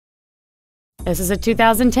This is a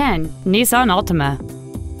 2010 Nissan Altima.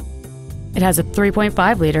 It has a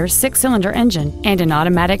 3.5-liter six-cylinder engine and an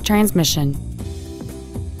automatic transmission.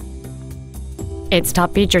 Its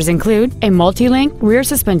top features include a multi-link rear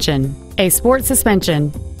suspension, a sport suspension,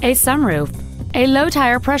 a sunroof, a low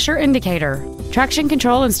tire pressure indicator, traction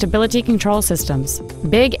control and stability control systems,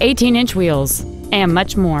 big 18-inch wheels, and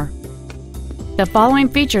much more. The following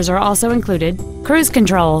features are also included: cruise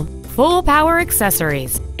control, full power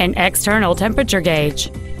accessories, an external temperature gauge,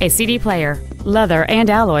 a CD player, leather and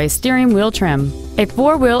alloy steering wheel trim, a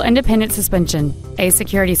four-wheel independent suspension, a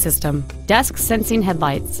security system, dusk sensing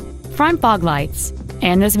headlights, front fog lights,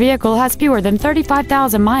 and this vehicle has fewer than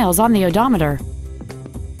 35,000 miles on the odometer.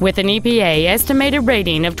 With an EPA estimated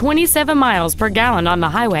rating of 27 miles per gallon on the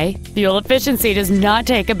highway, fuel efficiency does not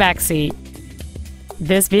take a backseat.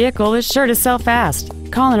 This vehicle is sure to sell fast.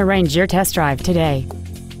 Call and arrange your test drive today.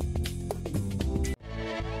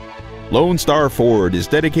 Lone Star Ford is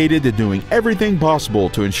dedicated to doing everything possible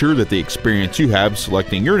to ensure that the experience you have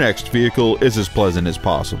selecting your next vehicle is as pleasant as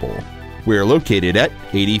possible. We are located at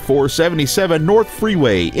 8477 North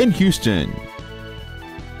Freeway in Houston.